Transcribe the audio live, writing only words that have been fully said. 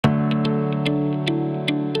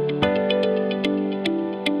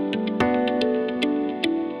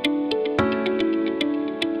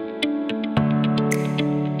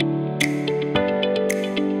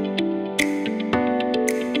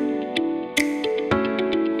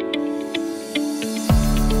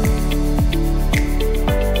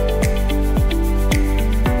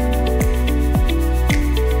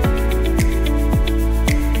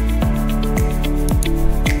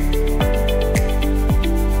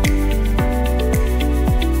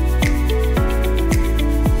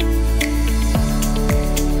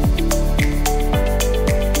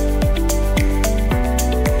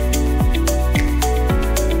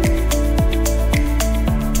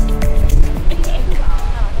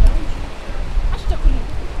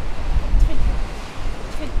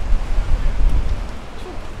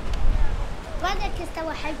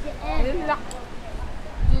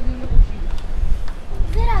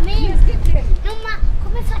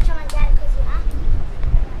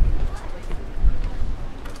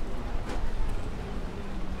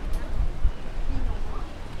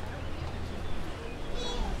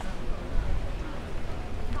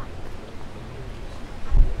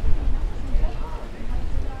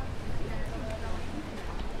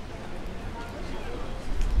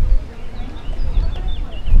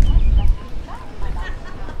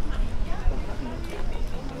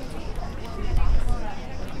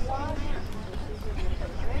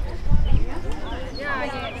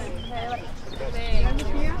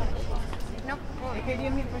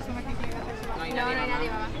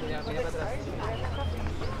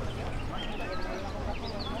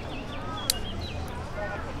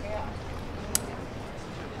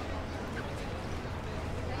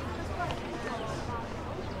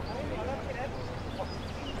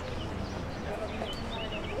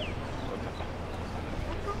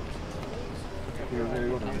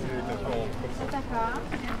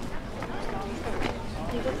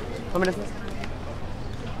Come ne sei?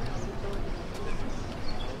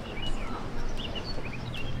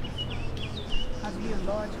 Has we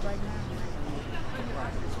enlarged right now?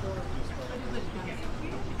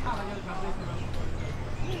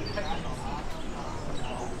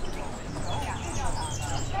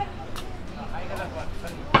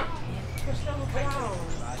 Castello Brown.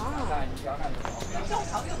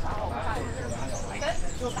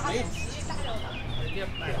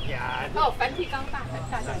哦，繁体钢大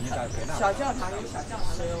小教堂有小教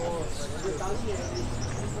堂。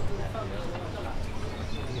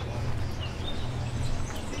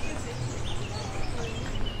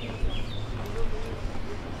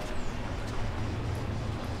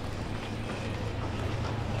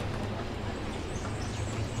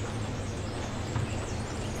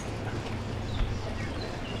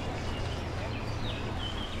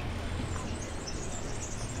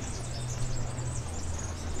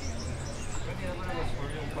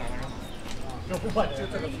就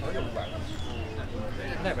这个船有500个，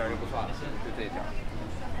那边就不算了，就这条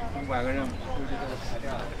，500个人估计这个排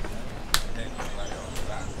量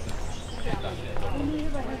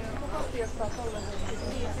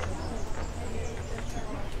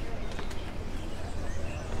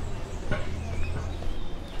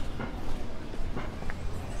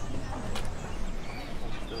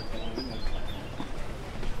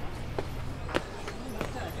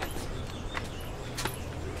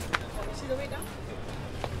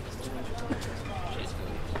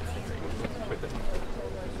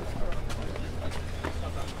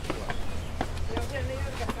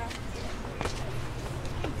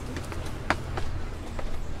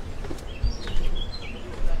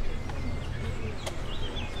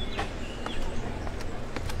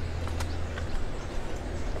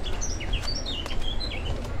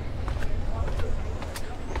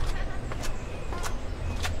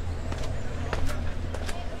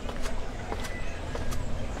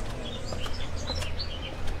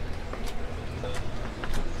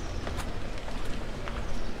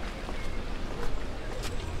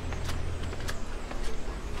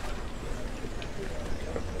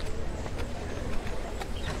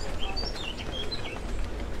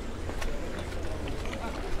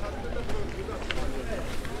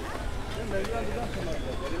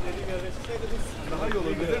，Daha iyi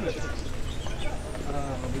olurdu değil mi?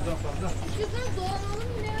 Buradan fazla. Güzel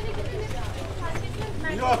dolanalım ileride gidelim.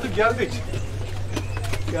 Yine artık geldik.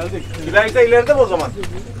 Geldik. Plaj da ileride mi o zaman?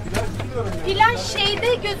 Plaj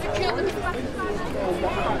şeyde gözüküyordu. Biz baktık.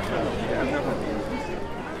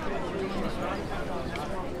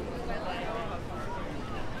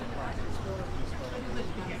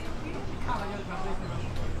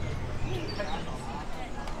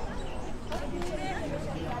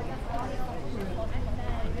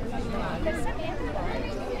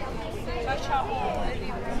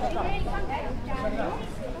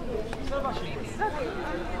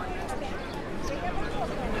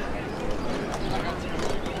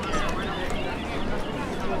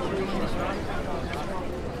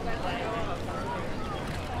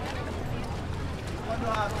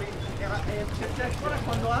 C'è ancora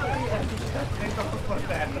quando apri è dentro sul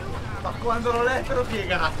sportello, ma quando lo lettero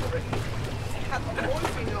piegato.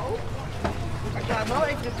 Nou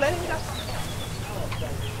even de planning.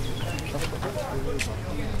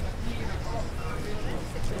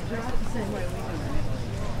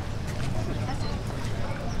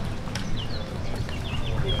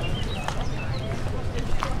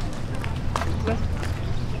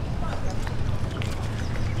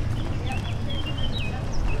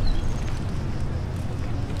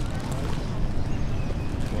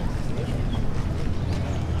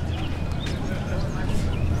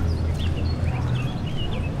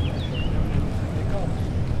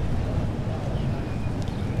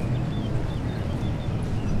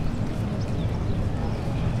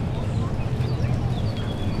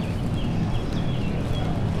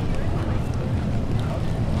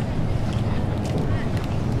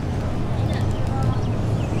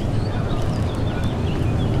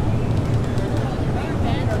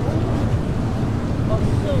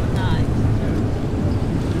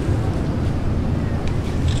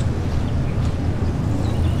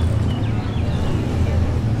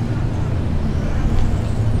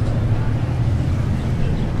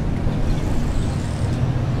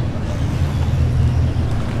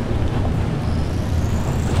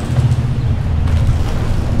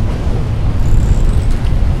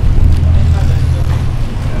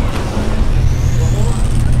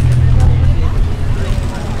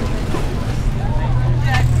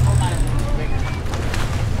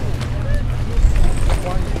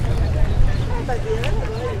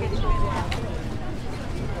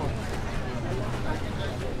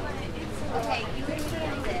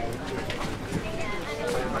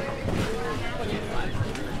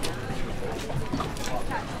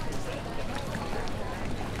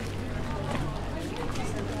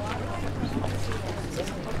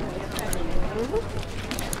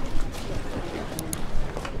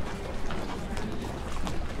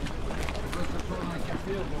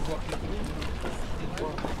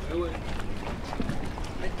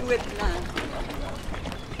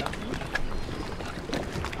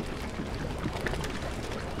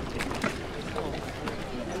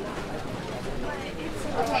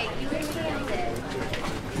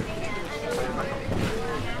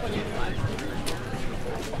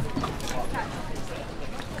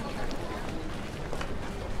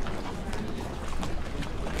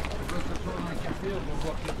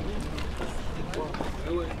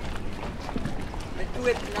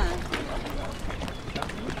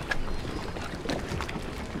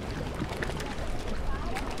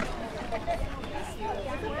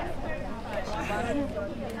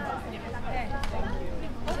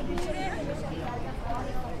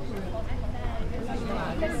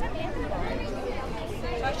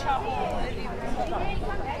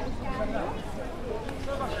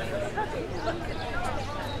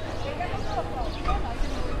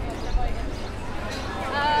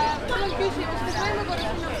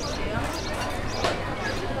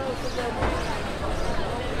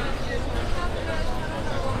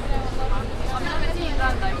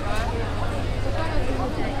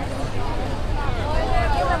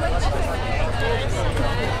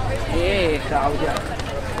 Claudia.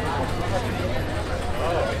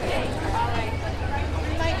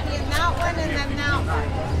 Might be in that one and then that one.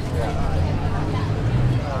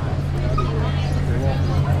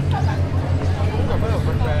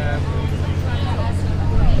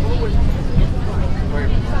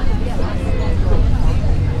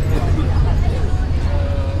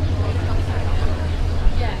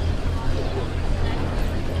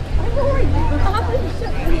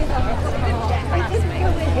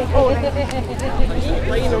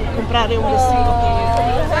 Puoi non comprare un vestito?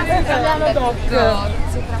 Parliamo dopo.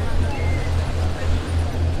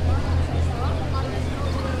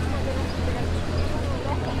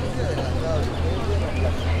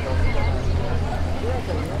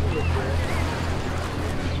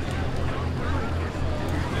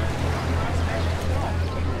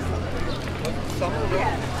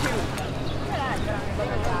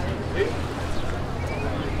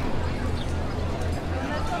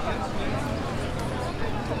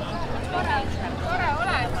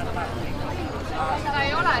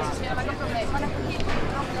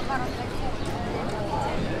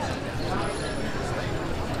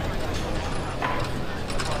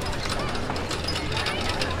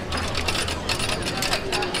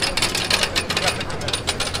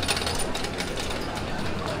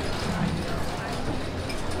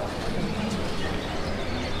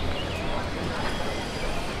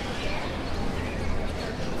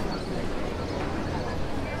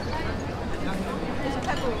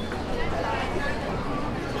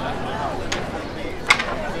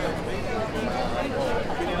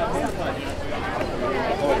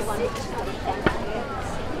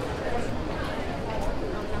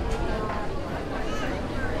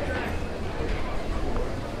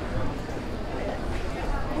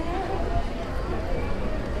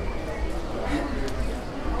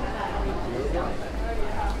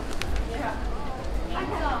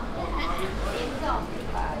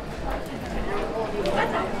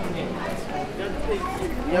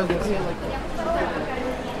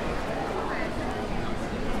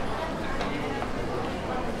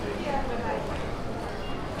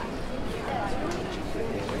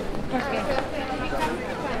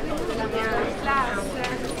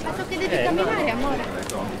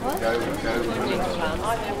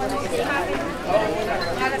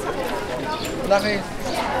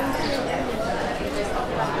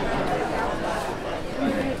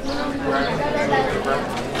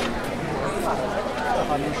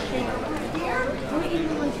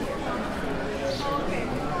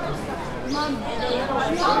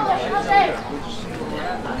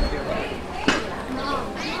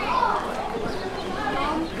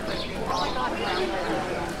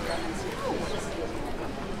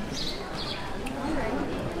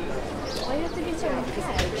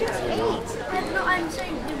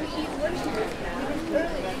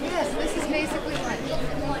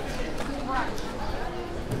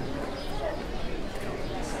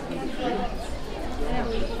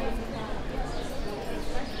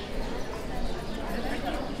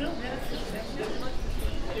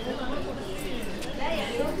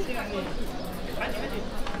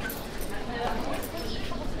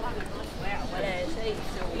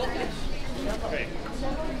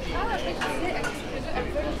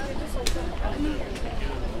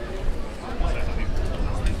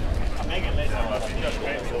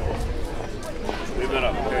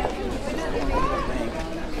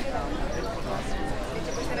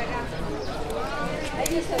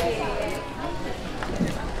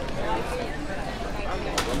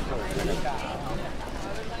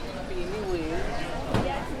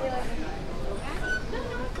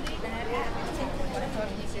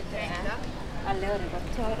 Alle ore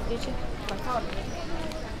 14.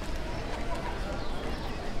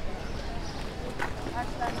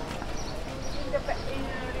 In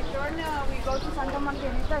return, we go to Santa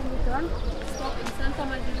Margherita in return. Stop in Santa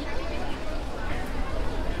Margherita.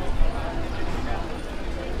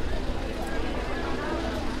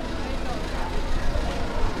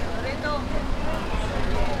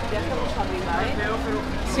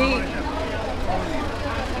 Sì.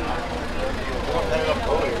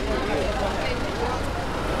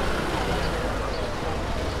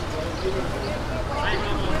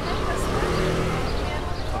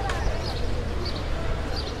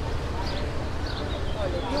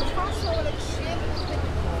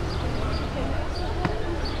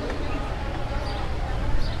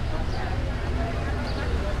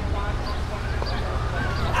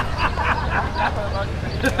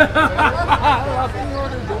 La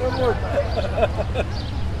signora dove vuoi?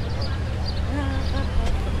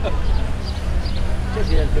 C'è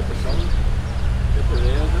gente persone? Che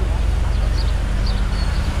vedete?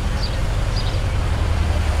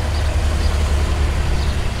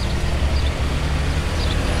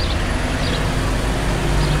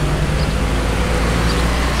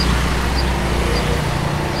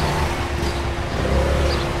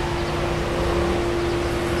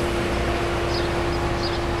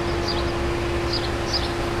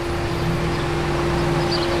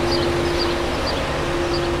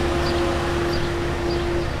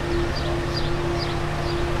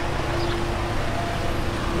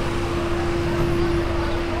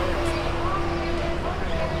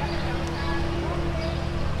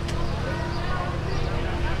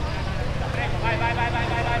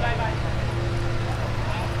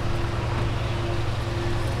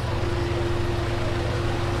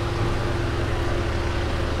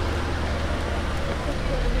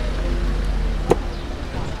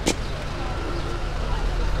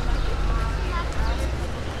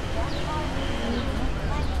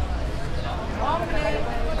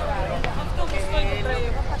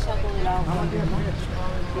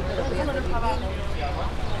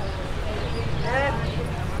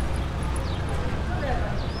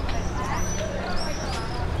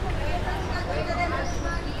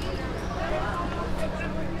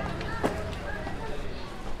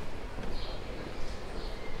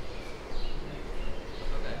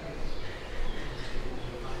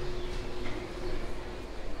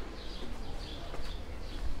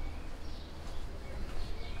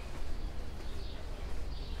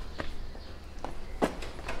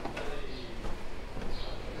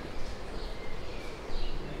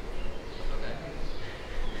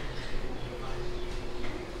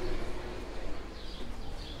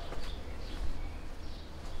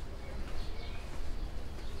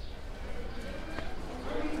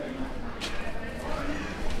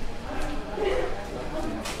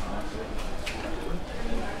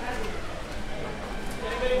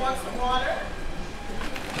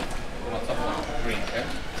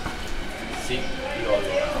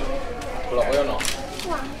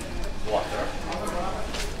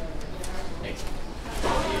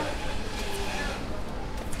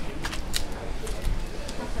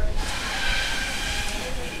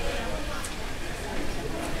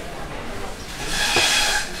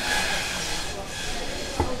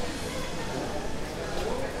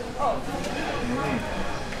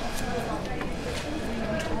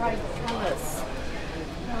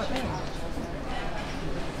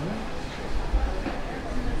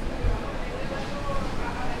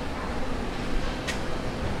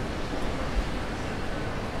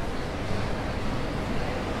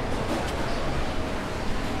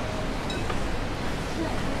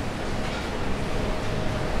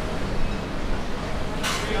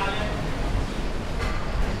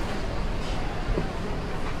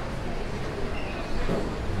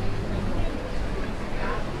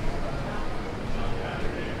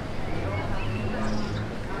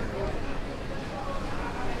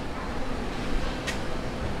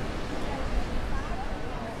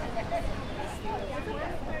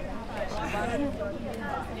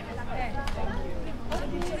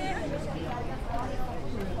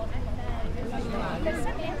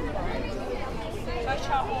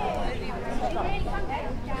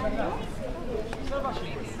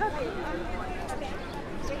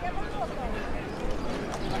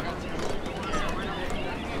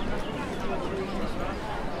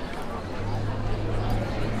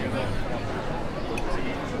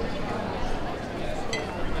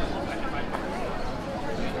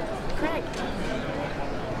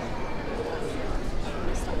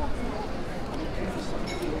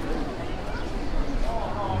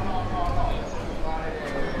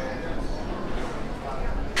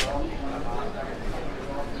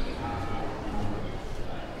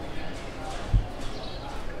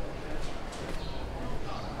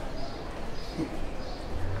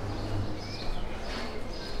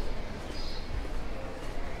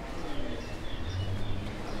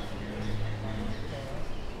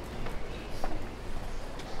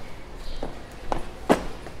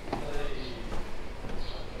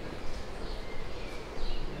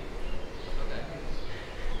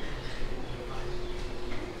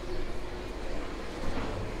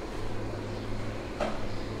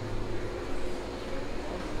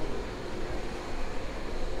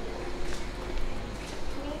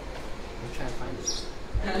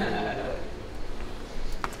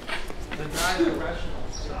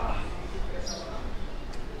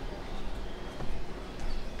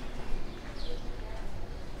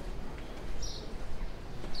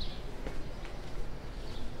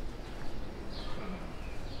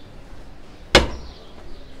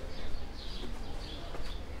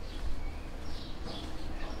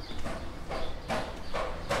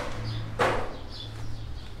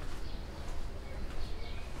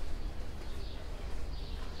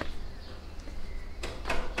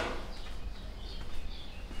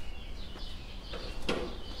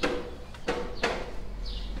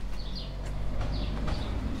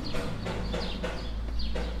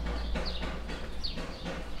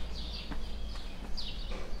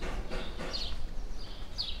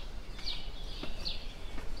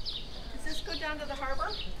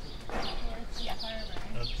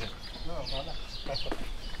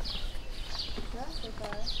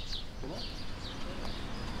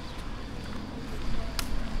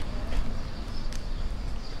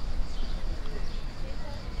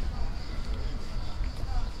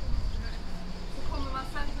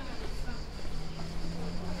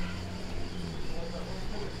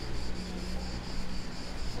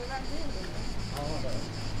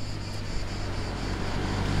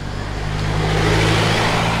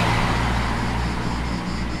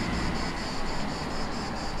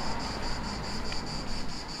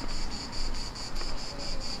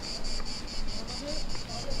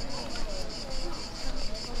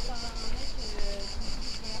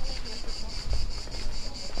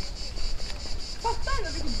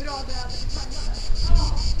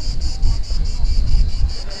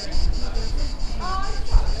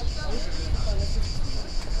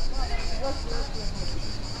 אני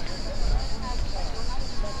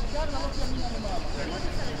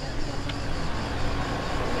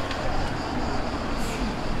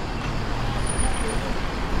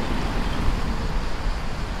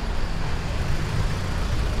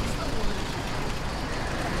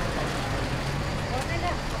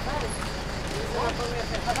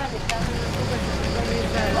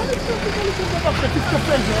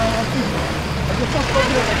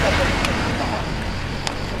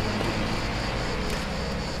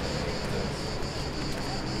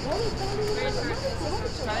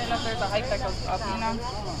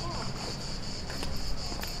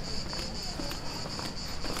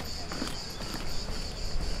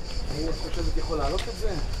חושבת יכול לעלות את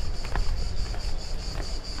זה?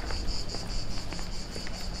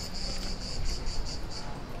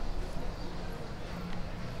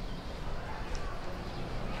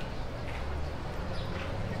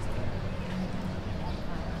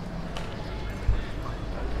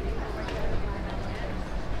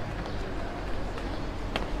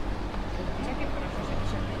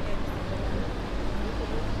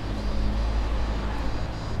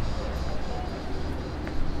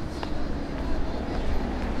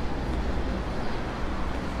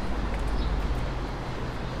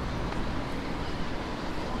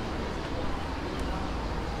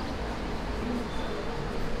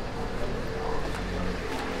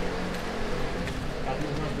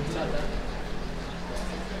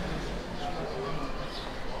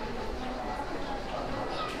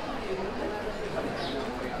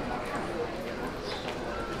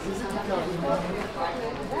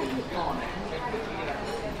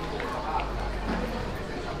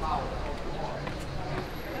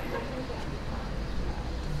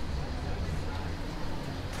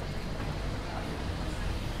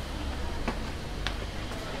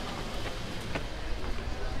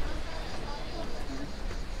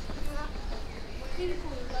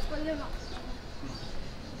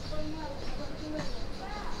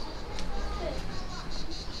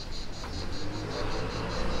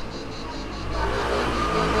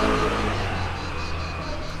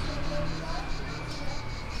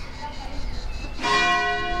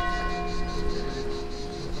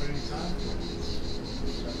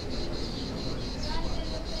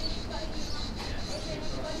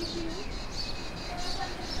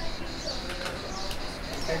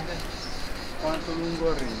 Quanto lungo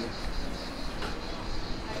arrivi?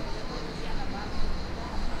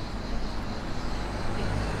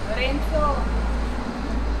 Lorenzo!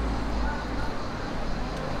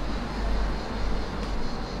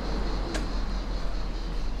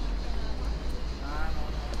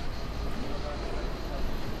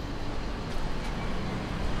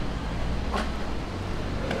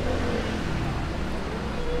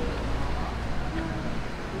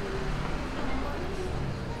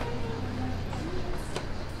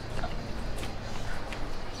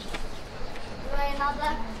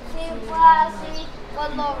 Quasi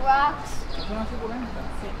con los rocks. Sono sicuramente?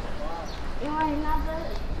 Sì. E another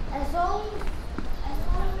as old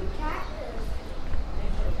cactus.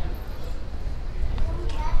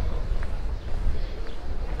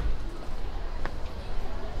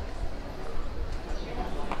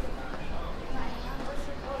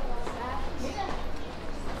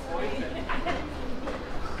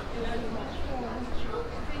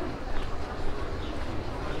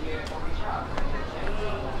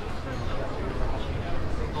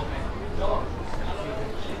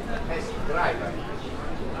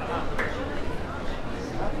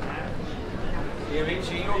 E è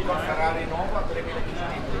vicino con Ferrari Nuovo a 3.000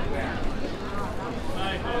 km 2 anni.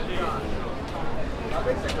 Ma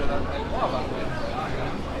questa è quella, è nuova questa.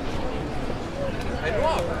 È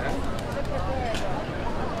nuova, eh?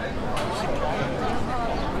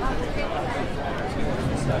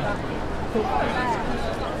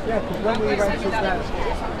 Yeah, because when we went to that...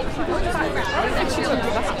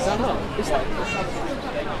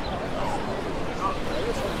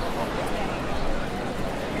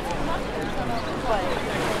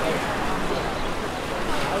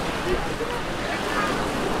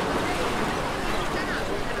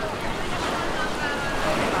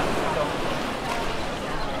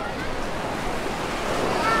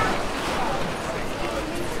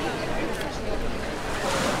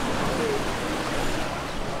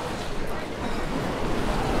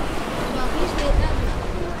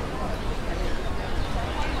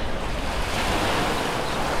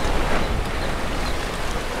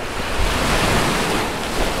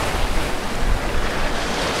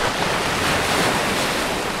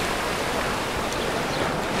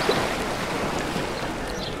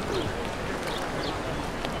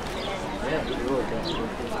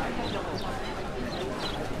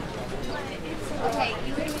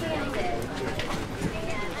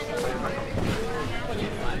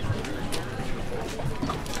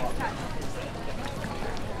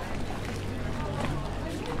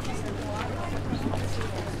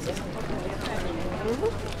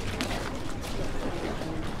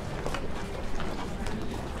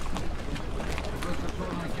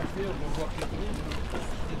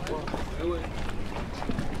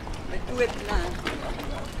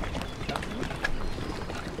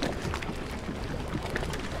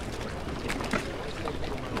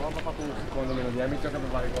 Secondo me non mi tocca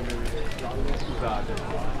provare come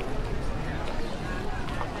scusate.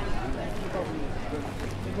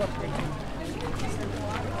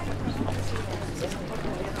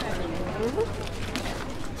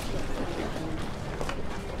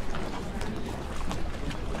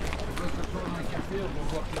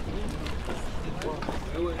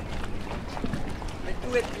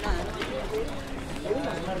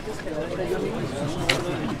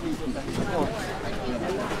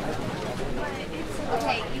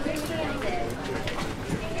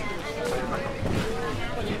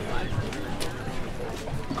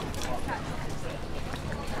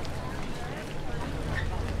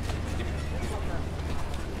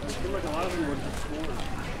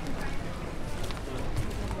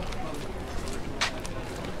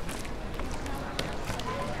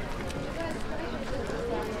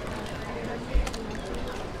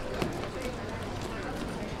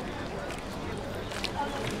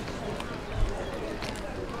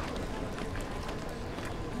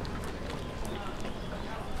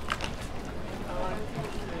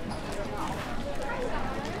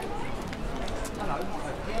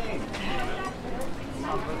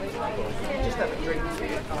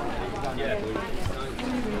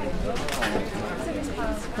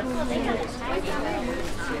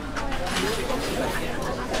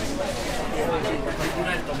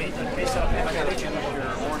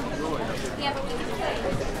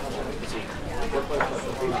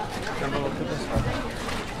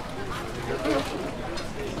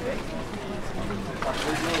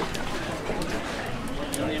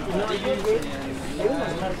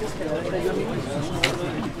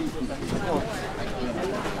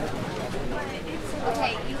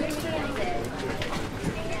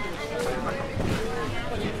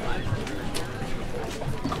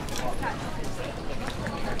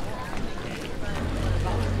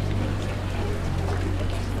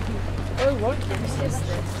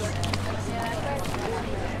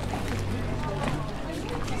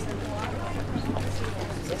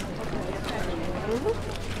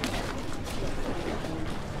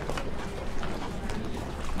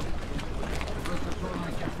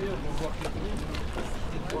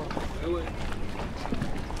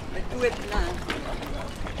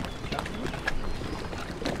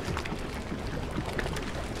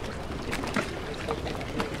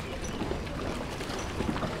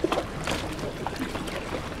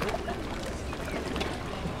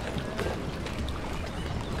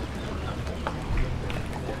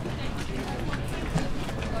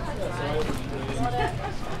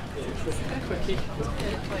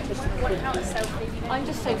 I'm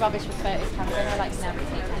just so rubbish with photos cameras. I like never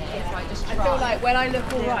taking it. So I just try. I feel like when I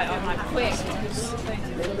look alright, I'm like quick.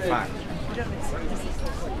 Fine.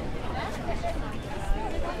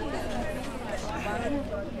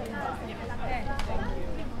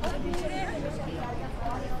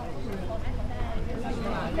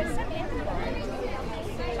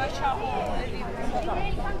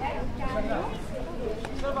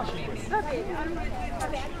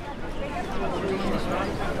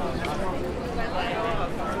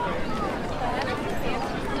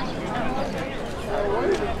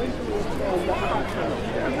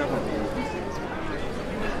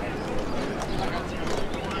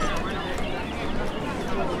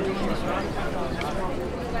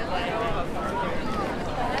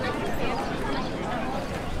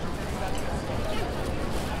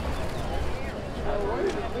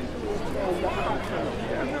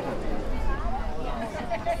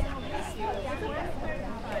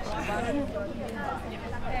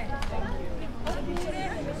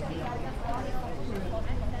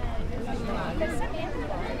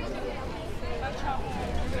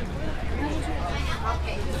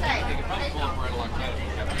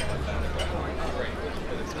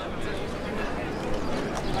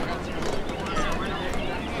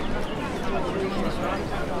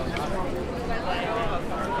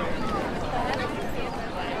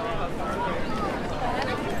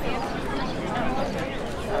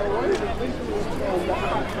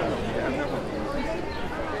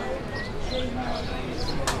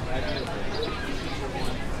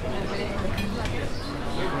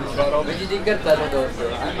 Vedi il cartello dopo.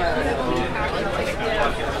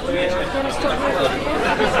 Dice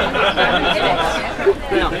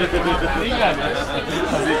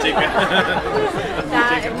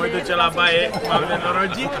che poi tu ce la fai ma vengono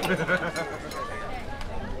oggi.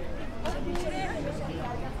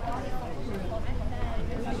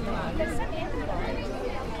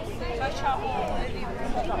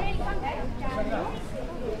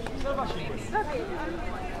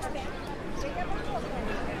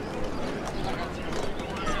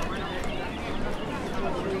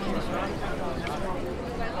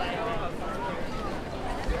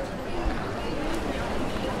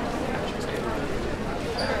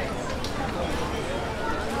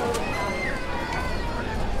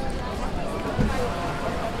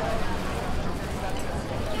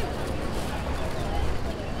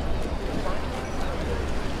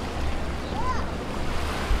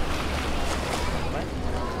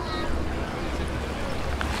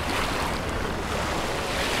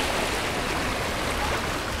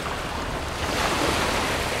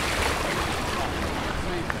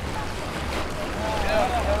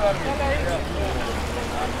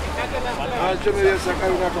 Yo me voy a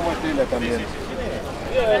sacar una como Estela también.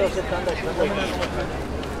 Io ero 75.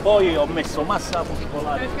 Poi ho messo massa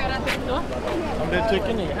muscolare. Perché era detto? Ho detto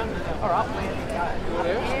che ne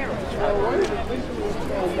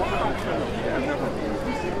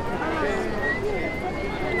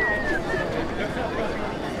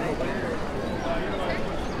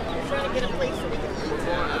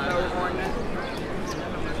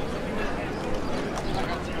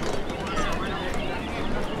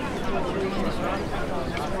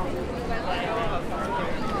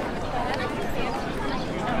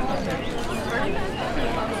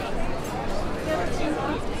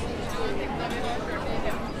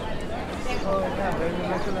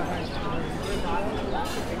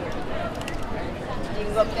You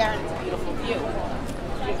can go up there and it's a beautiful view.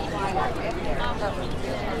 You can fly right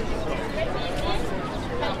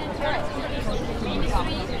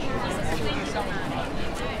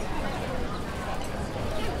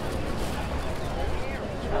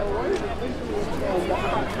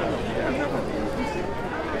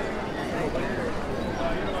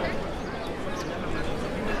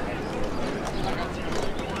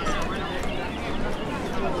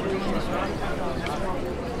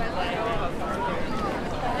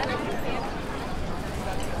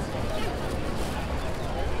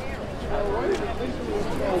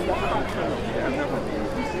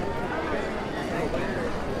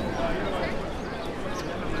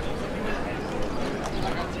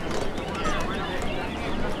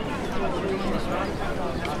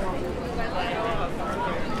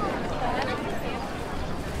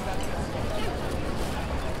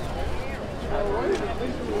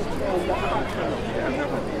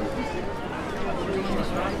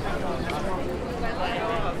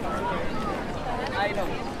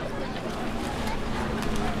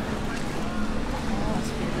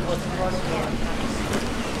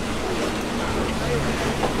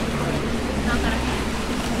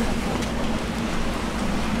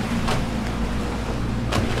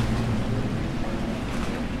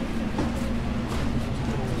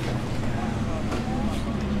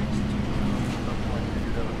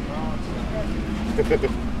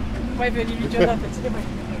Poi venivi giornate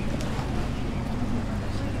insieme.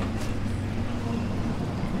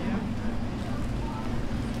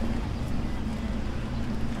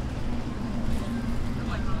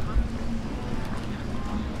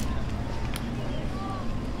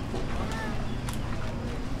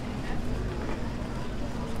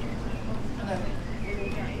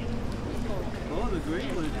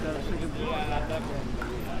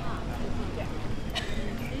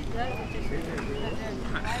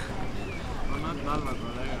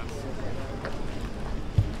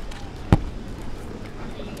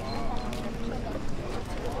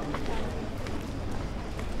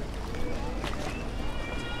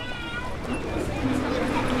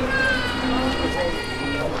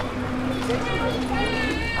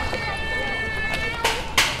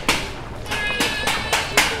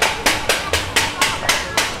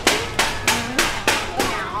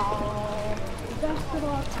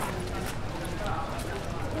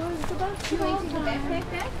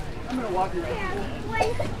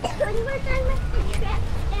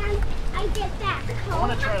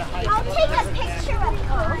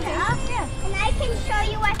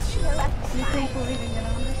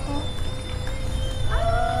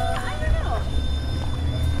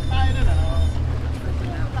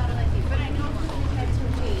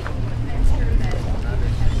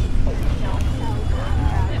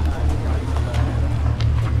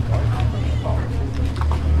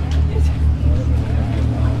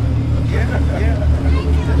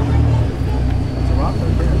 It's a rock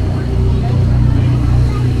right there.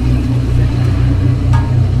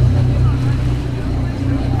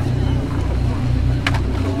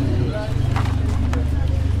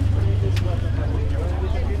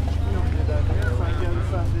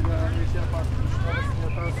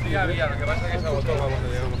 Ya, lo que pasa es que se agotó cuando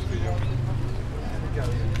llegamos tú y yo.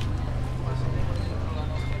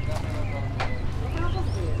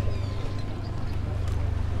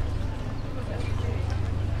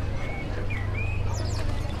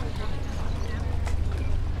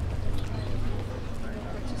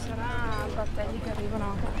 Ci sarà battelli che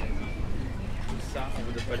arrivano. Ça, on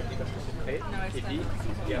veut pas le dire parce que c'est prêt. Et puis,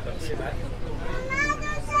 il y a c'est mal.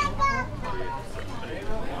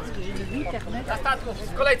 Na statku,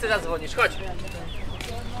 w kolejce zadzwonisz, chodź.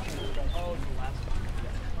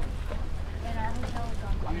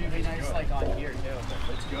 Maybe nice like on here too.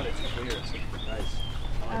 It's good, it's clear, it's nice.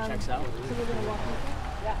 Checks out. So we're gonna walk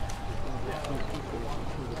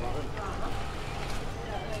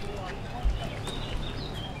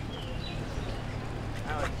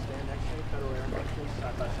Alex, stand next to the federal air marshals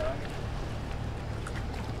side by side.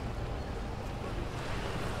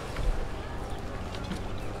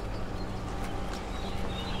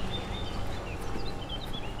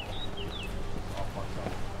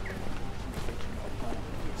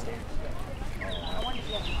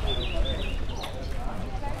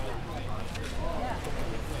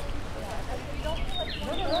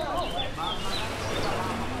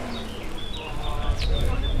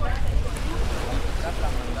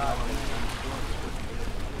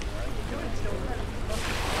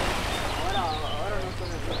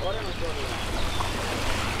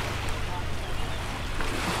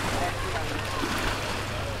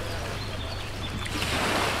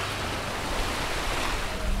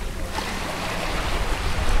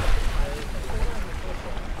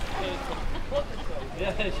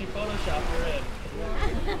 Yeah, she photoshopped her in.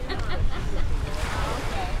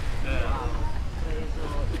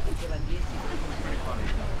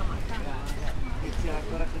 C'era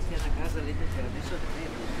ancora Cristiana a casa, lei c'era adesso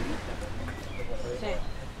dritta. Sì.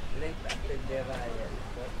 Lei attendeva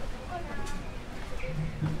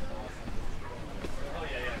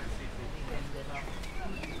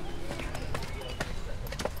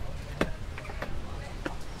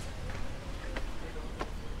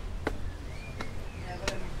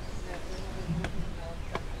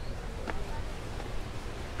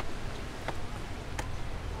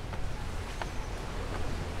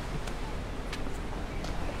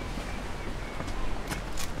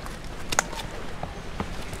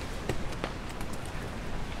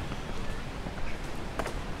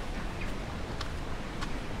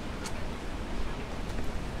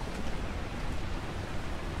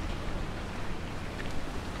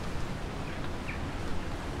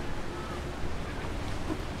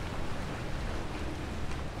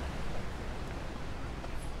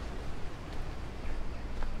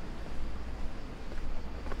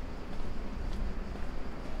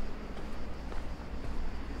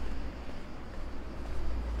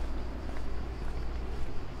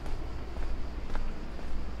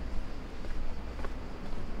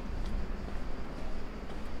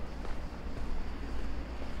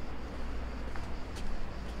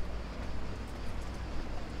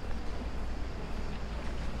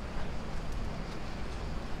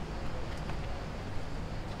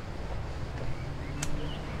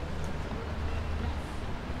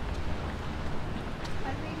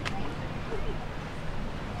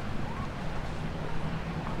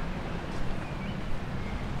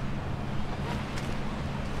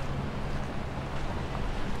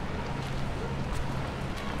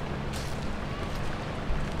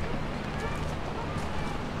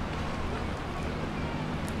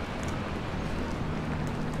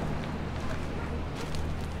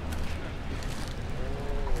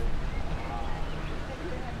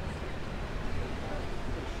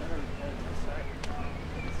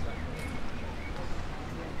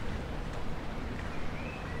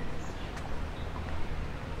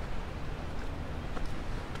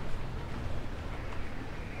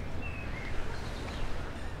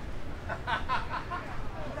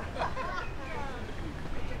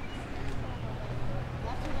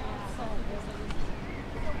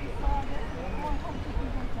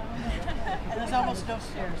There's almost no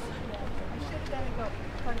stairs.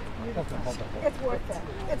 It's worth it.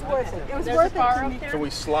 It's worth it. It was There's worth a bar it to up me. there? Can we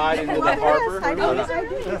slide into the Well, harbor? yes, I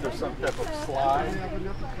did. Is there some type of slide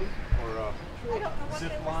or a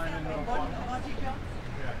zip line into the water?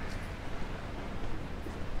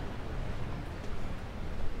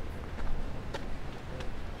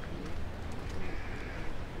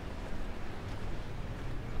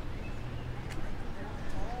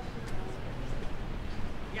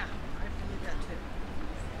 Yeah, I believe that too.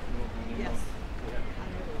 Yes.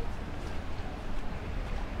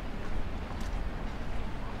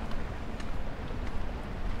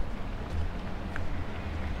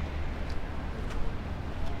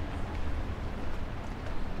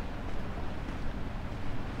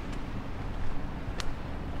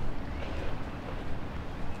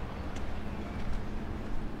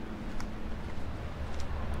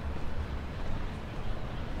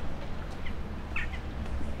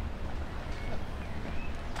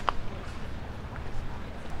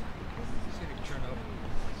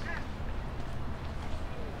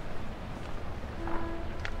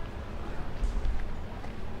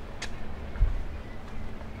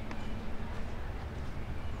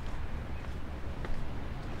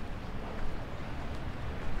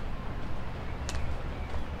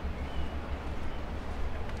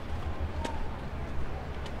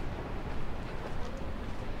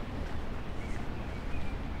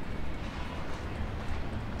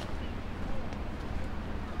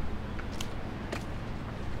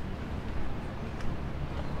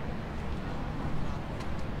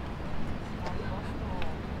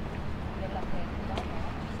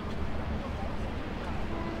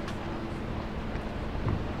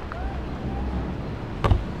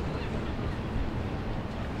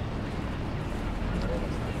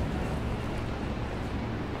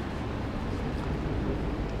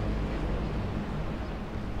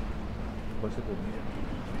 poi si dormire.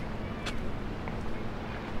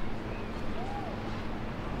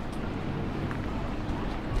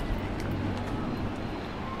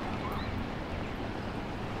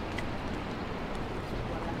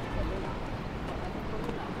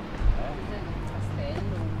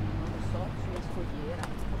 Castello, non lo so, sulla scogliera.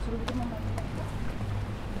 Ce lo vediamo mai.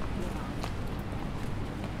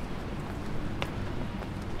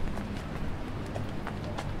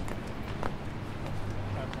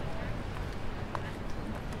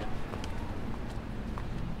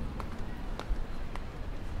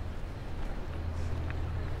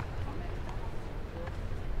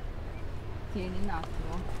 Tieni un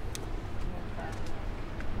attimo.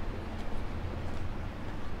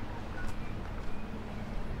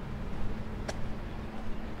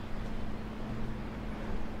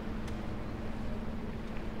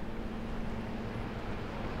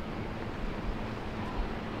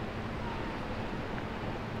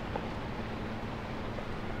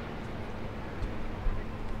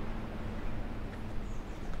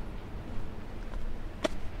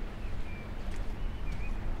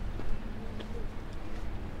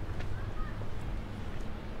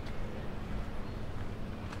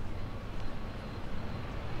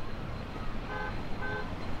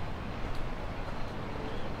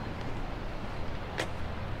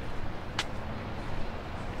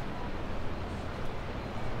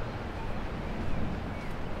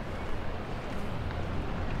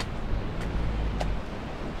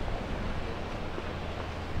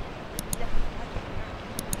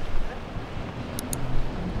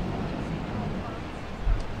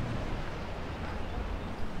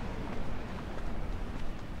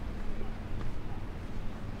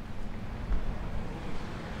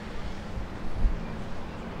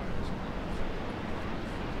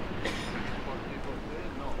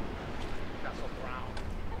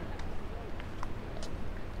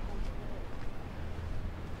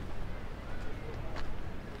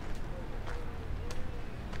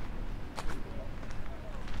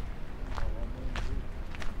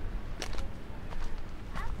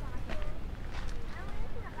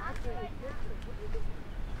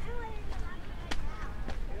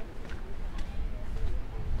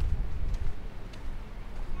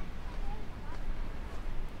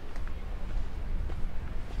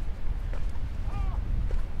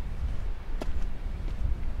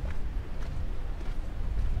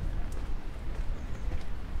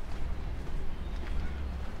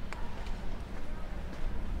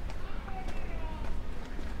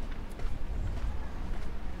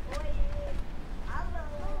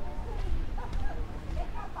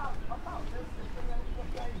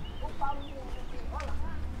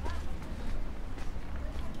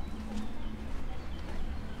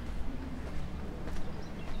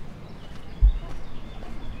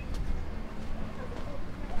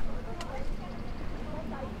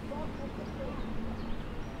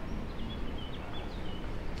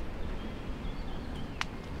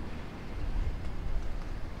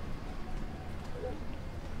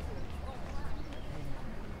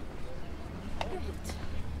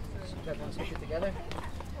 guys want to switch it together?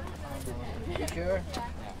 You sure?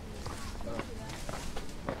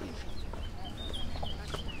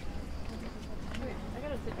 I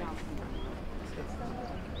gotta sit down.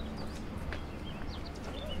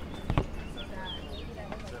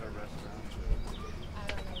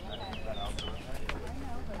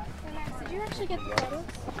 Did you actually get the photos?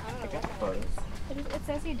 I got the photos. It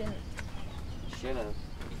says you didn't. Should have.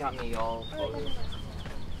 You got me all photos.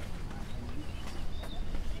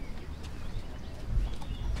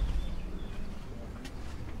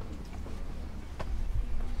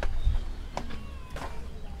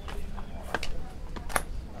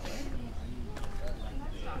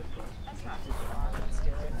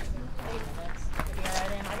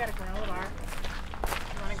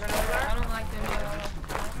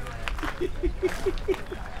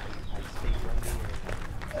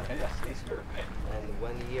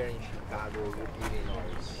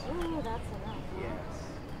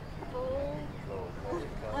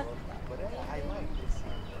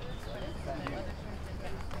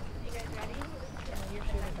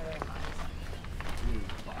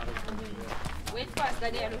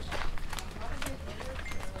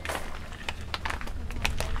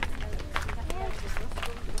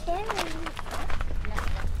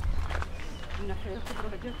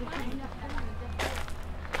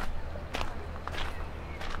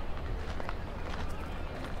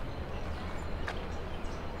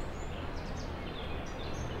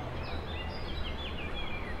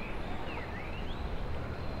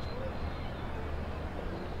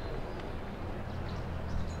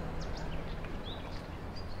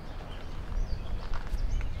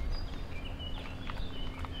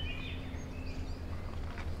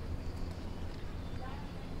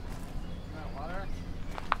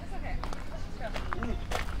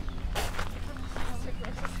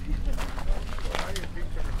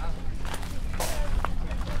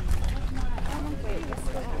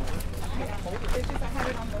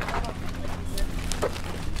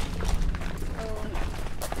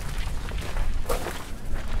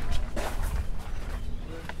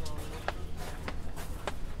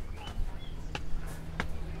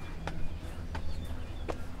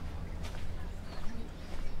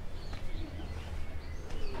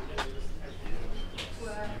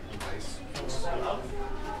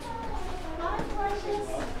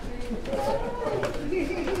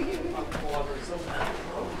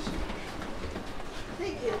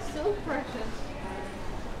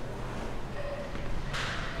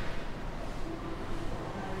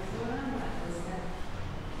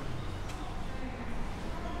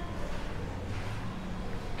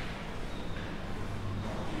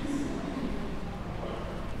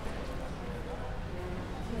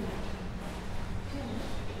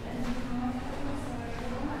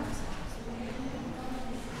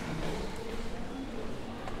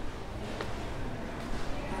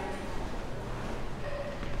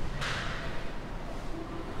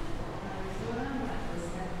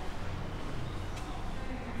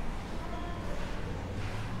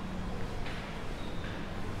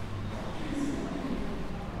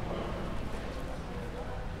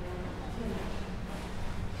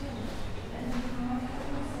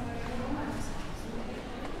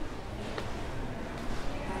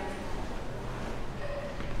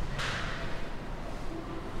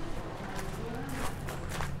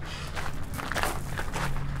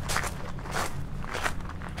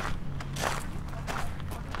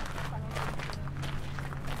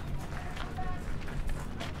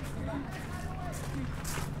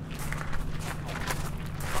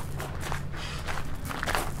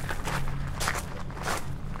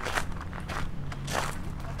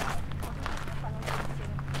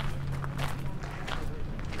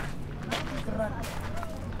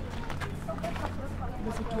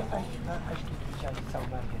 Mas aqui acho que já são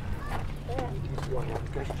marcas. Isso é uma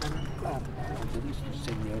caixa, claro. Por isso,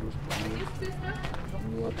 100 euros por mês.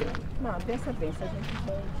 Não, dessa vez a gente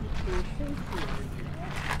vai de peixe e tudo.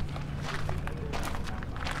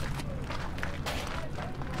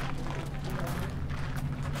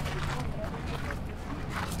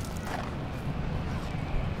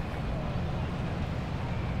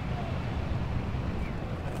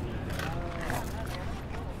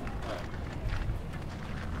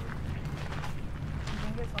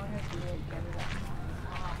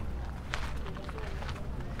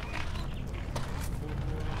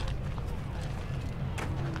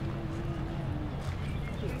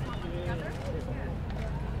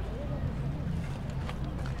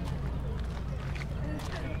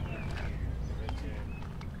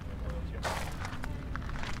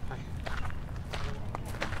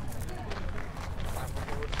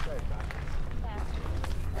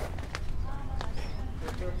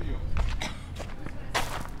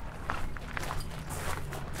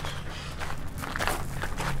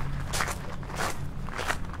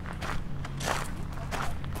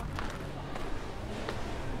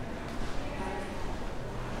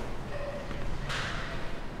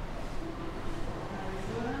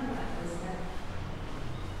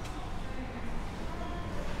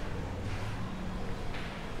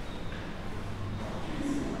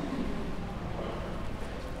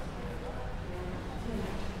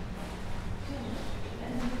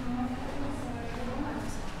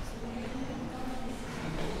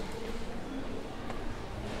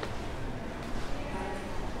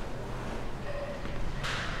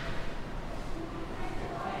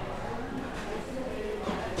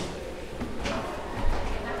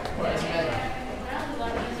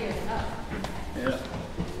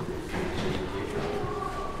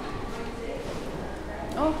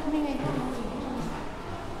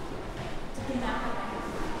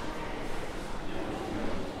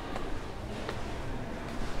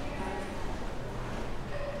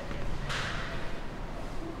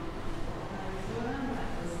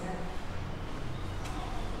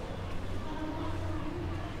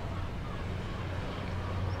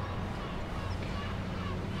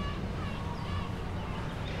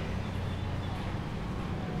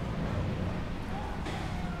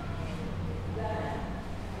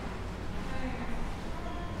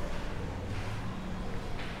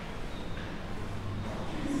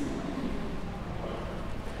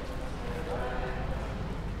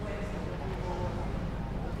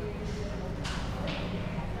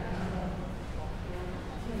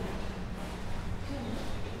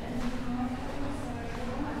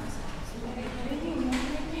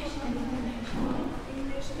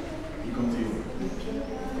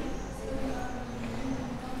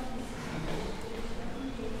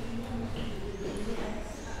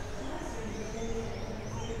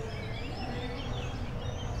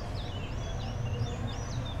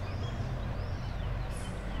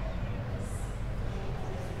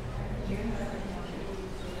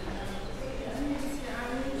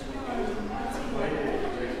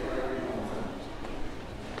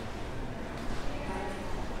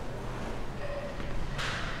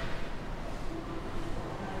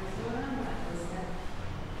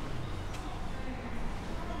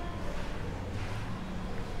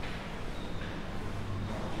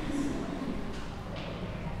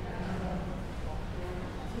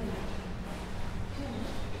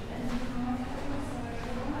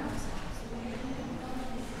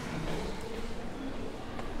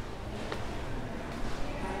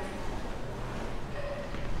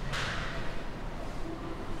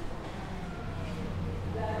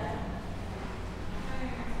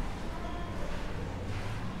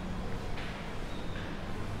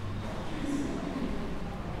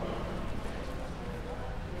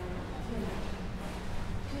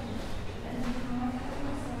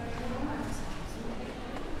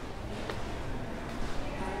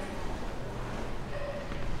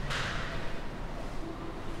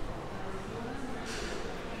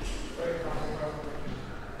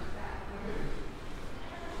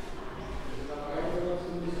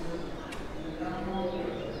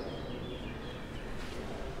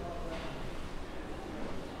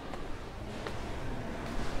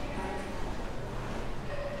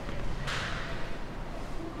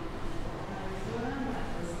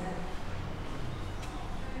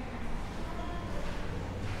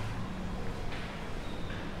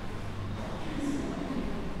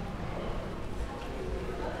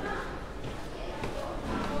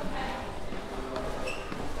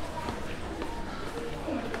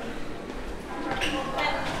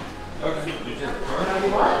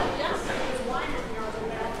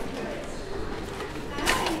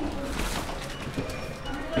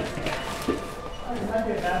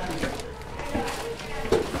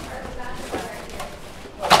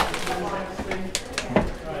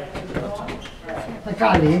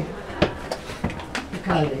 Calli?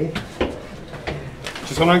 Calli?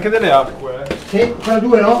 Ci sono anche delle acque. Sì, quella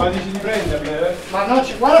 2 no? Ma dici di prenderle? Ma no,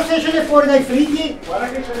 guarda se ce n'è fuori dai frighi. Guarda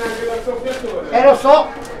che c'è anche il soffiatore. Lo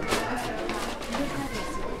so.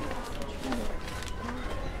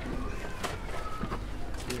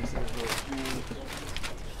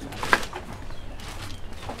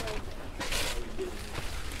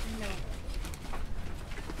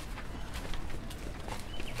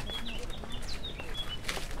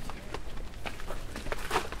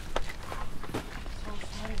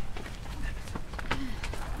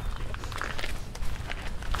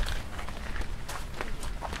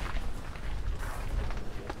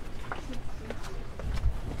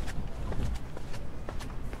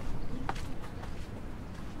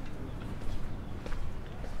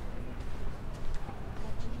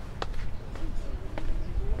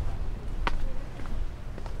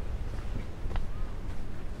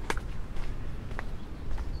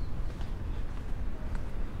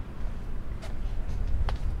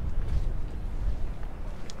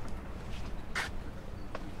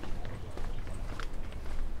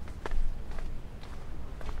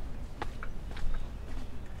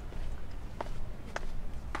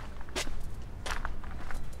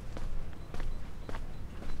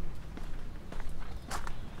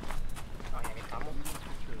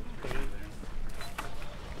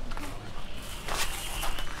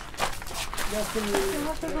 You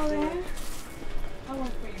have to go there. I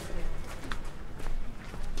won't for you today.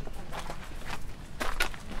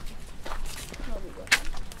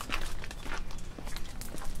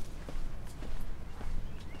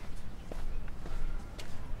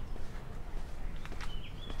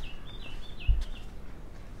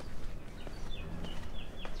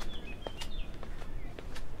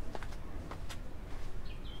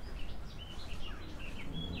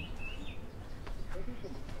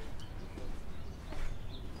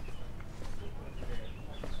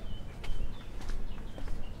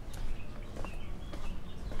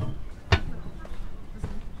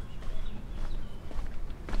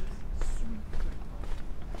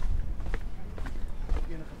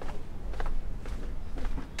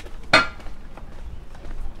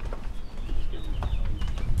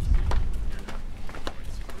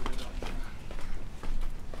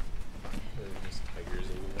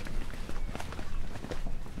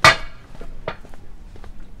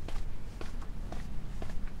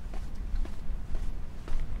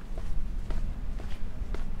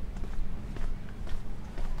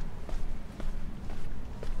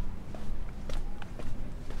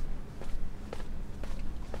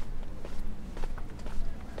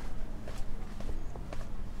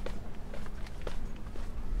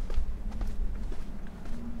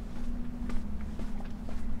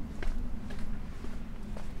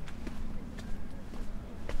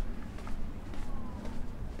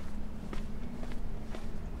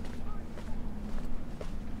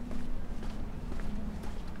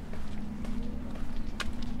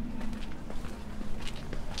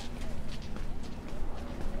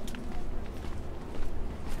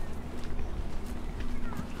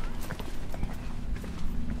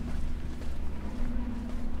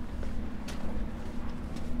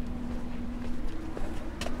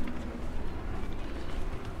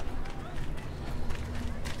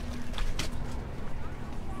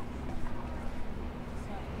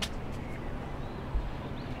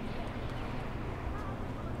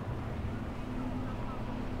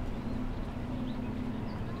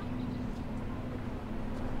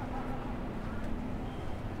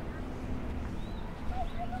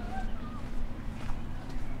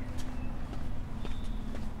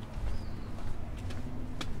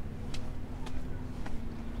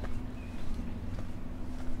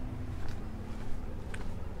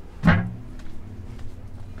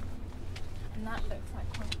 that looks like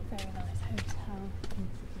quite a very nice hotel.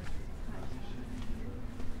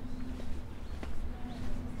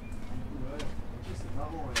 C'est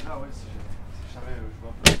marrant, et là, ouais, si j'avais joué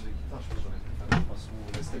un peu de guitare, je pense que j'aurais fait faire pas souvent.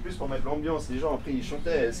 Mais c'était plus pour mettre l'ambiance. Les gens, après, ils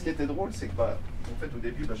chantaient. Ce qui était drôle, c'est que, bah, en fait, au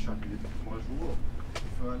début, bah, je suis arrivé depuis 3 jours.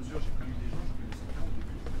 Au fur et à mesure, j'ai connu des gens, j'ai connu certains au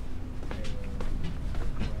début.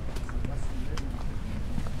 Ça m'a fasciné.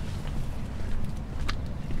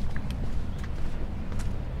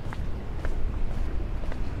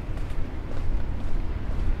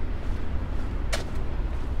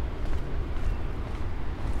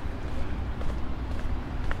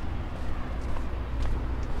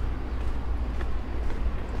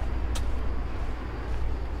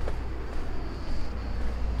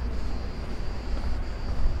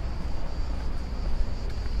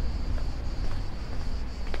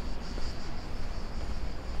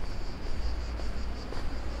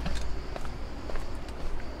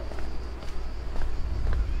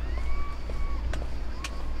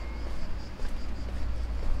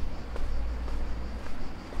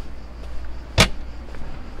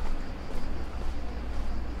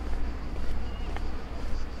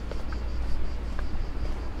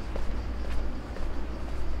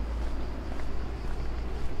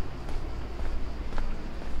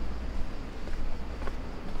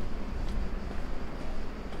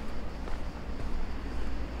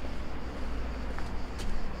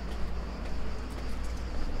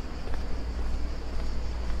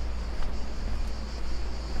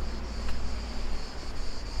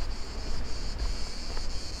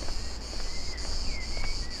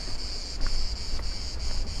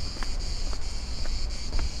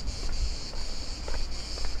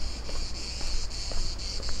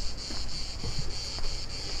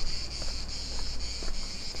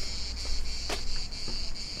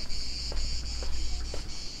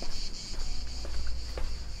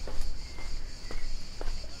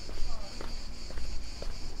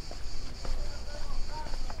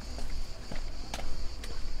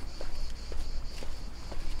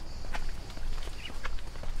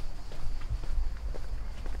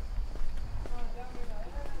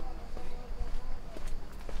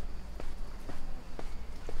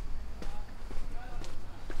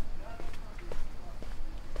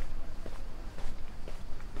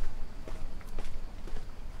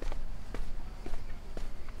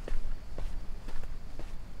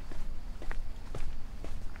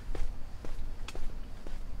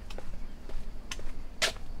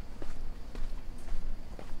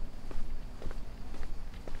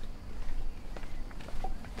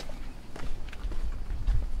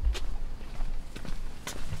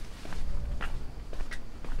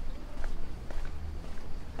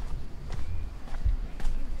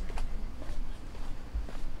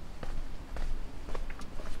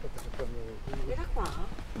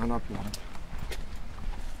 piano piano.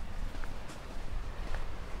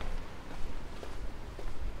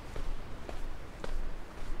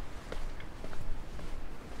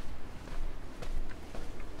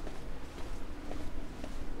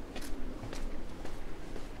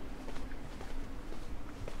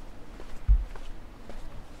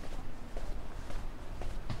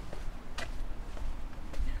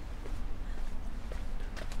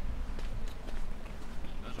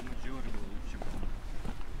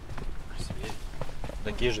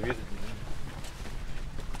 Такие же виды.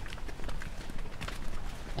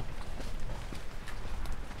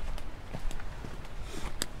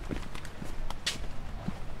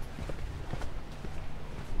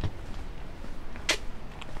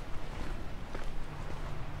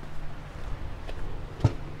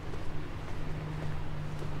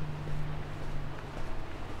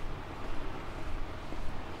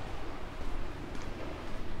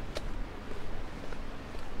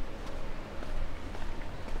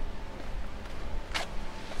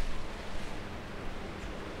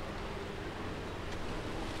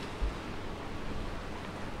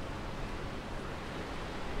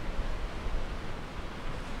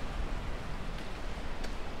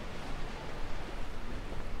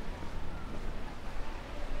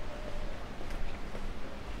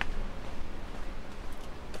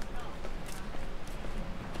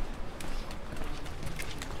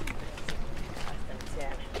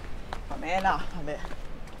 Pamela, vabbè.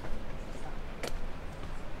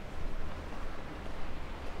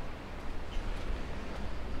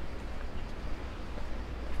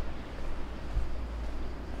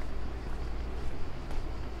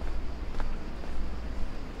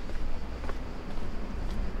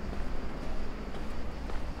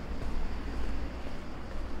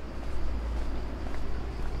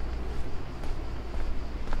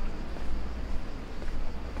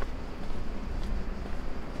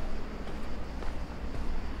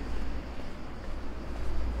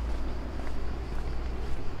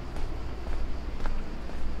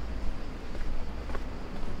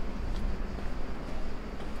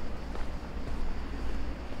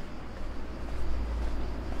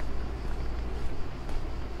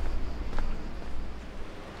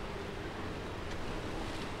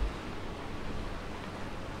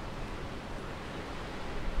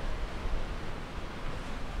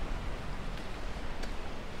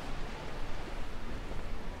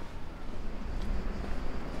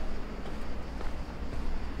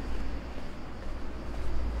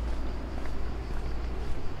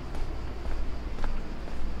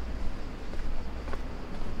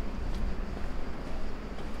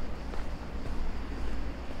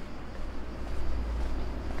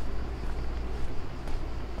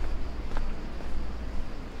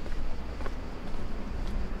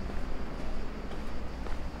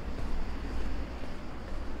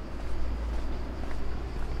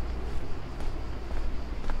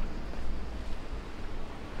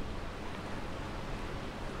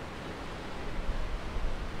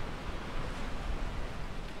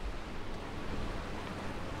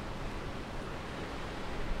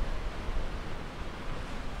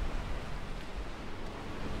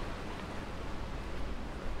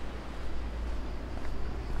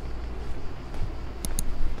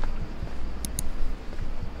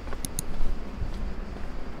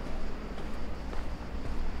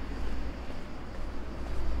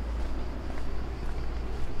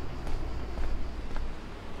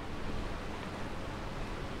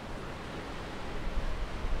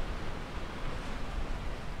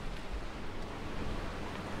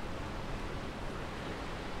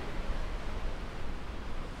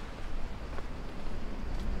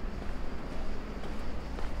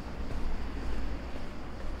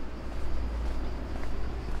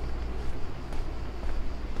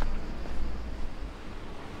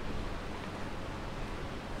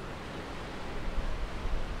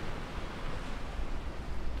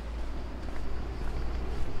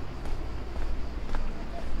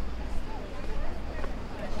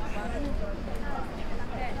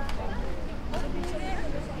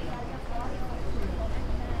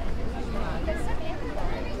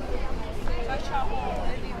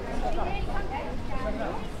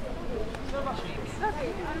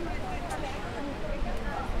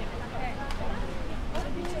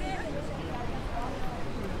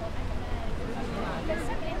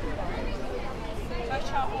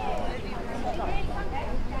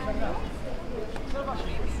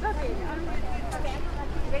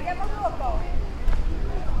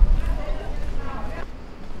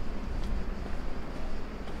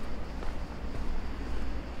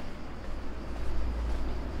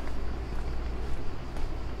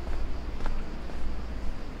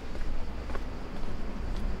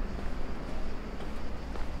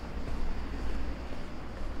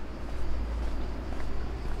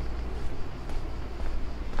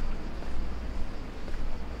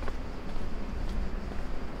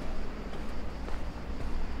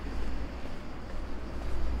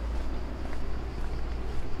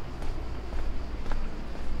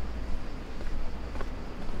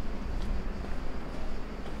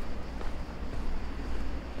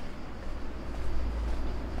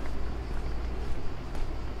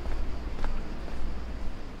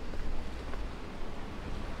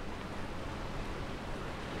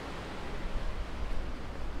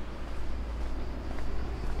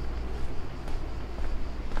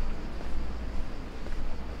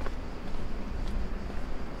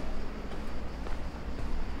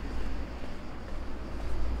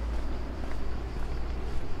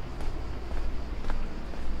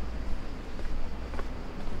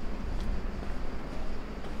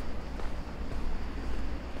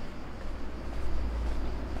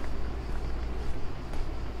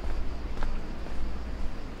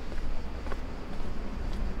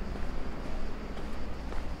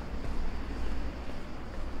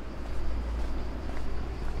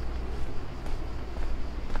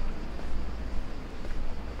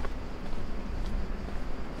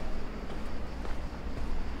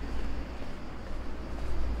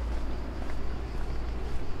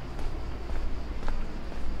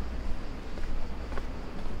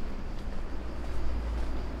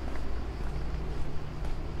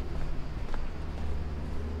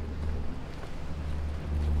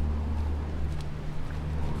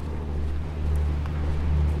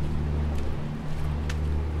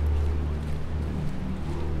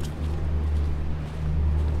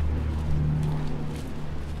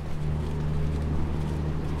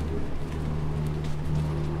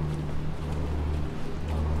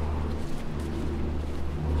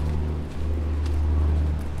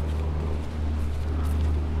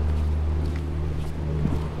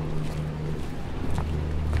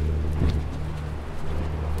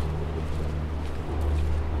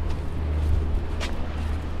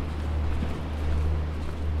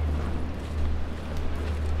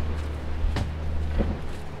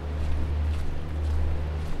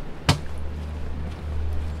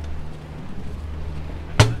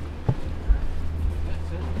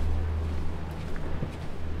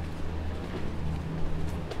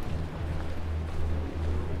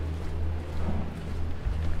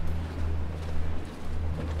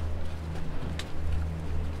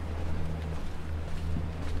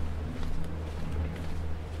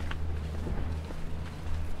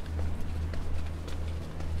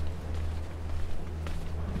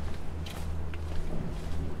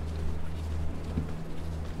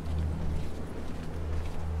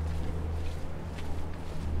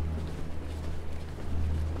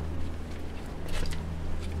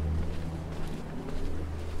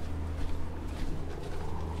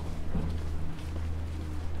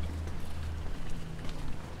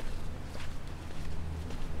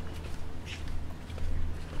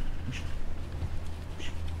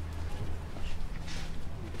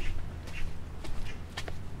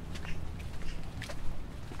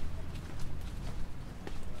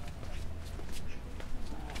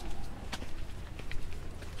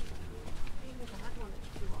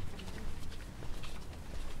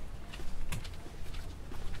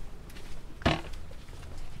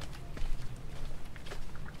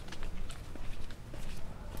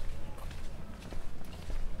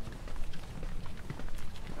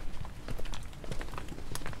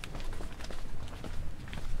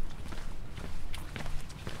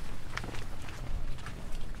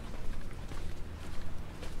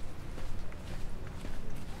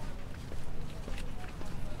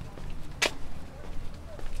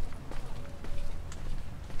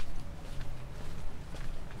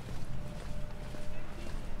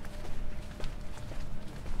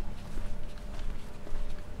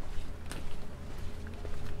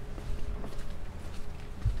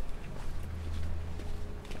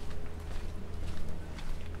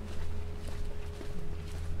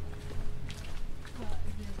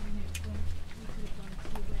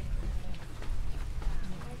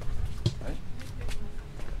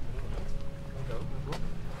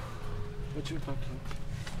 two back.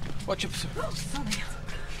 Watch your. Oh, sorry.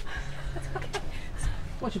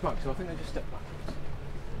 Watch your back, so I think they just step back.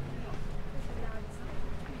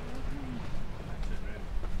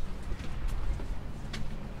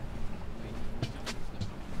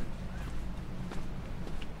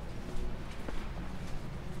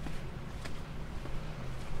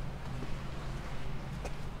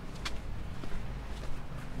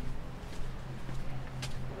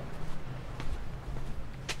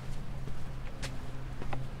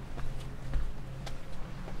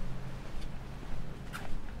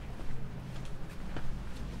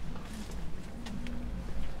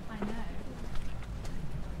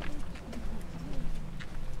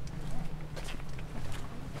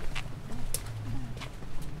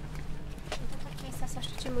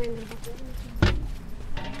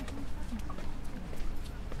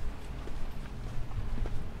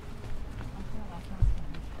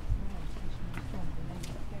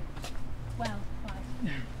 Well, right.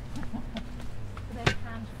 They're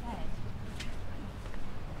hand-fed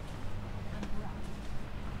and rough.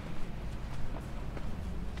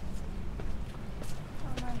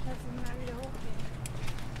 Oh, my husband married a whole kid.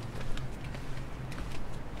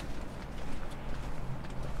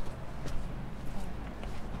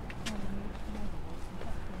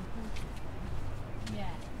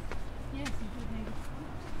 Yeah. Yes, you did make a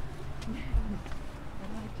fruit. I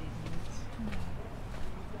liked it.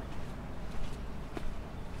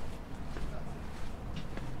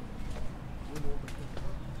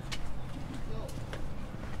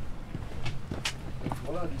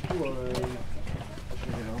 Voilà, du coup,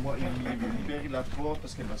 moi, il libère la porte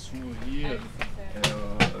parce qu'elle va s'ouvrir. Là,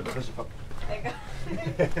 j'ai pas. D'accord.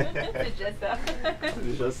 C'est déjà ça. C'est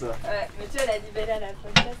déjà ça. Ouais, mais tu vois, la libellée à la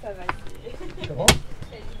frontière, ça va. Comment?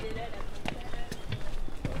 La libellée à la frontière.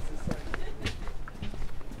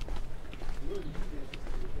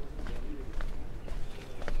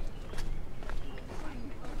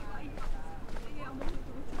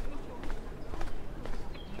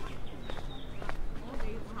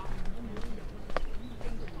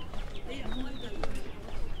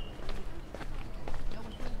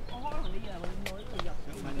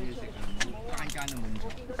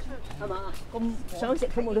想食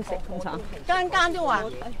佢冇得食咁慘，間間都話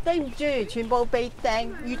對唔住，全部被訂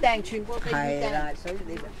預訂，全部被預訂。係啦，所以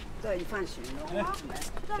你就都係要翻船咯。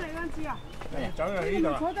得你嗰支啊？走嚟呢度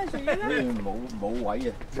啊！坐低船啦。冇位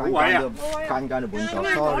啊，冇位啊，間間都滿座。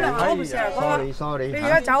sorry，你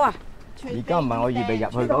而家走啊？而家唔係我預備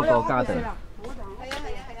入去嗰個家庭。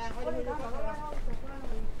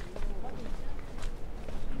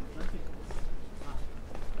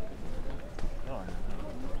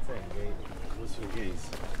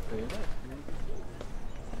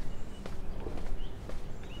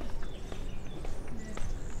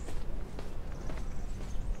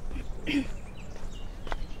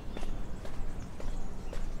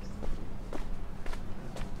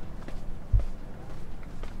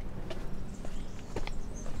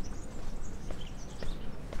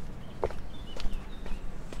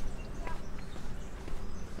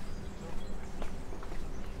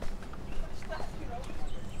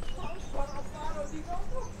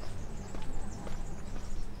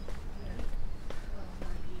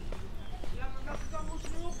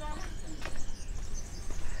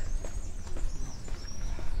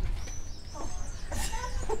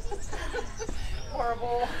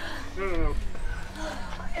Horrible. No.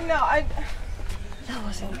 No, that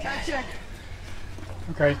wasn't good. Check.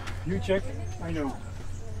 Okay, you check. I know.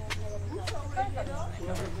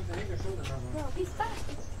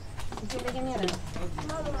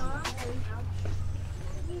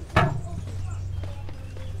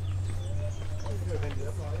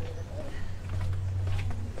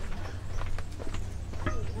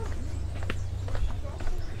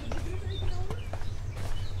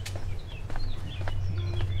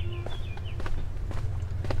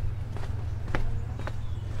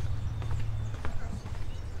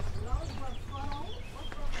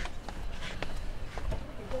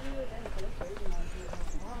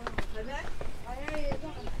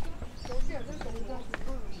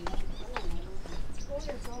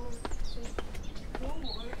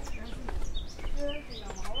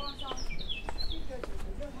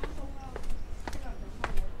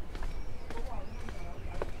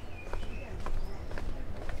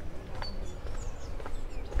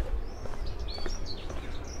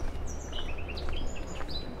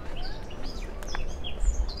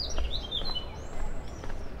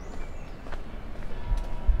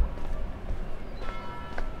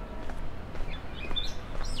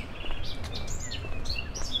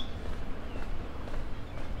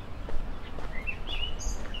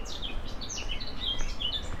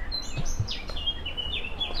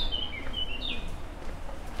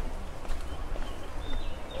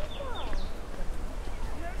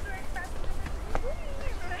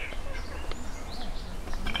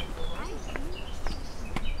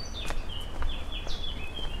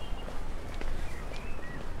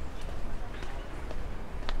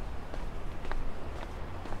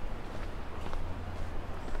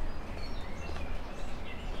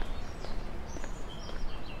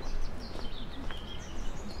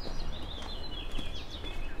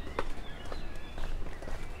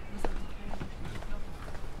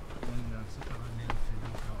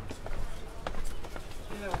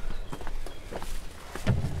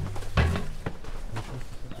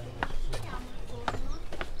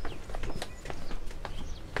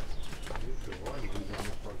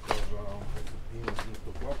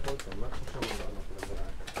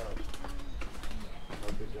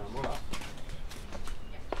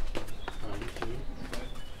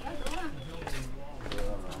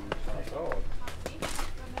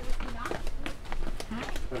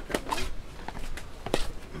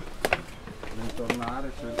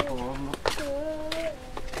 mare, c'è il forno.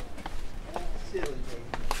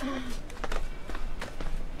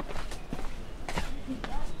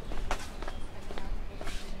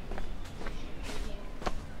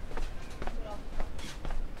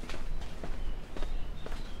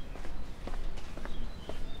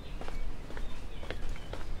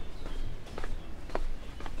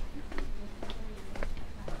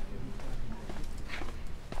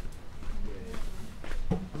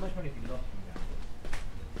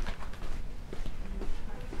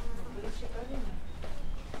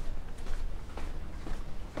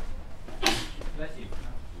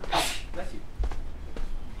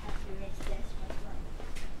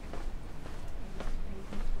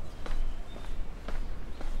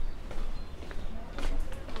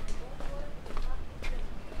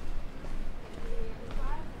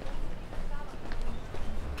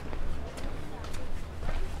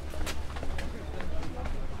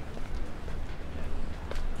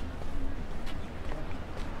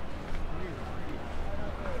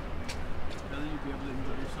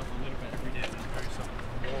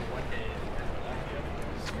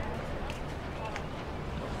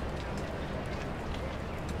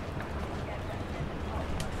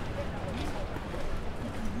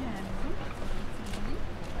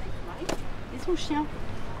 Son chien.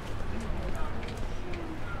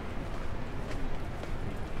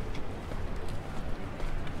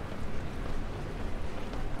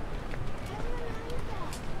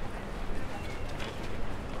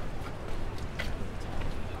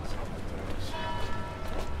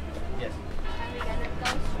 Yes.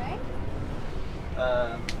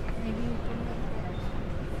 Maybe you can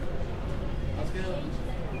Let's go.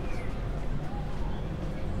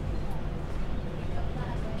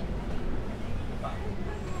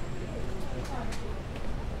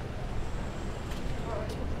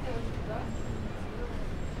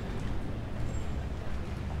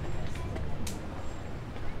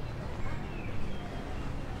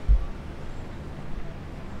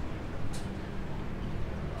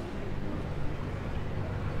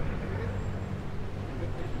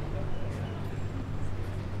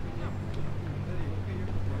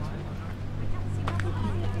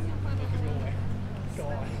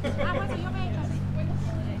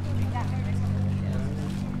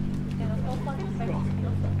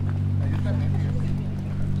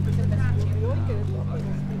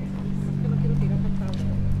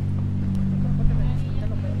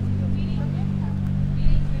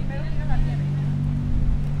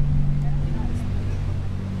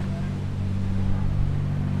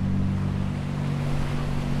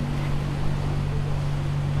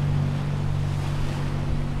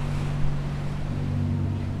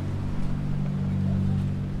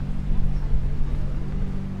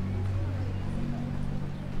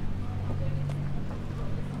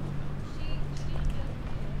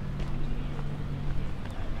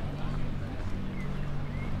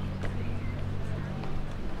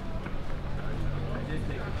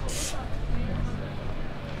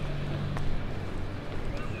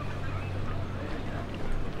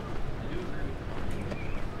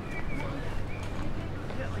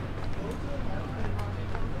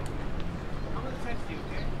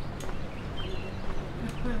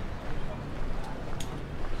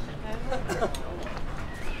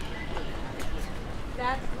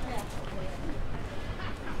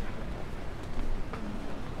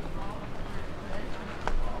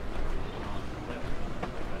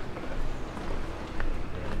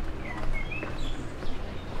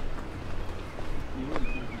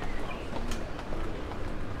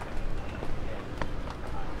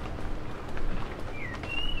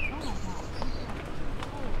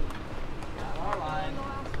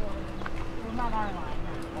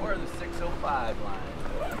 Or the 605 line.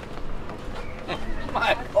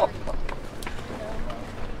 Michael.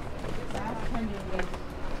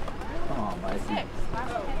 Come on, Mikey.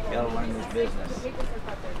 You gotta learn this business.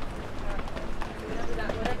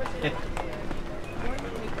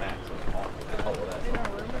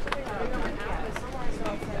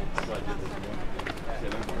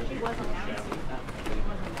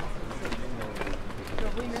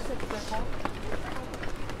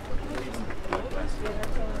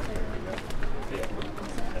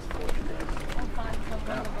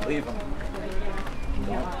 Leave them.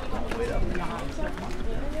 Don't wait up.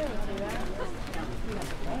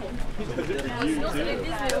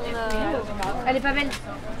 Elle est pas belle.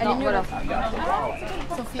 Elle est mieux là.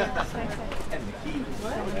 Sophie.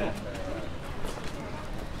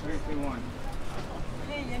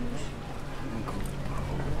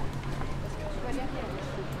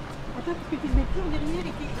 toi, parce que tu te mets plus en derrière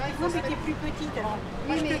et qui est plus petite. Alors,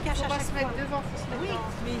 moi, je te cache à chaque fois. Devant, Oui,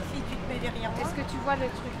 mais si tu te mets derrière moi. Est-ce que tu vois le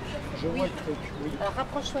truc? Je vois le truc, oui. Alors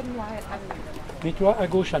rapproche-toi de moi. Mets-toi à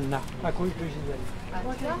gauche, Anna, à gauche de Gisèle.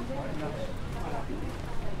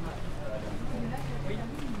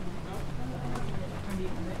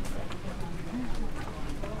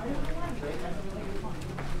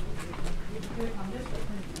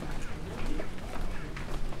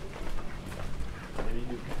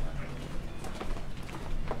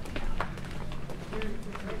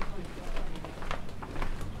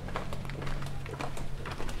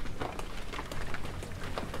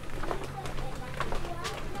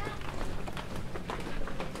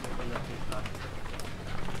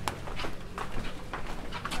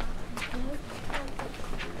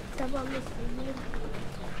 Ça va me souvenir.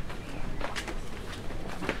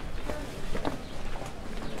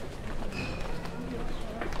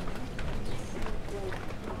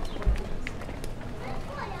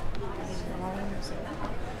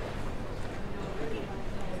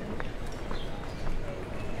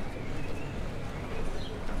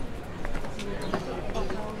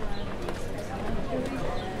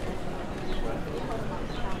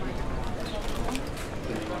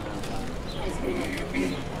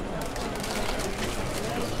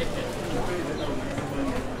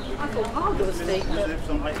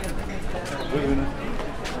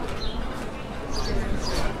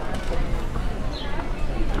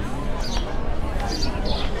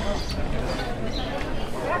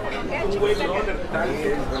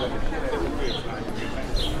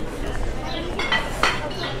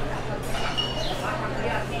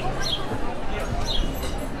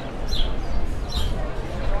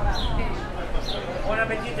 Buon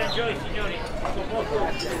appetito a Joy, signori.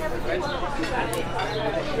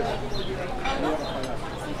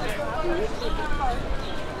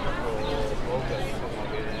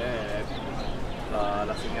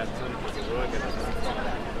 L'assegnazione di sicuro che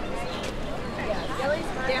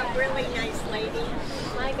They're really nice lady.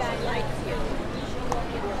 My guy likes you.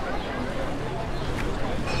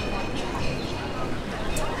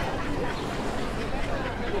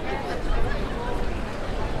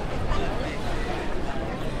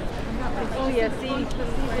 Oh yeah, sì,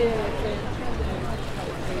 così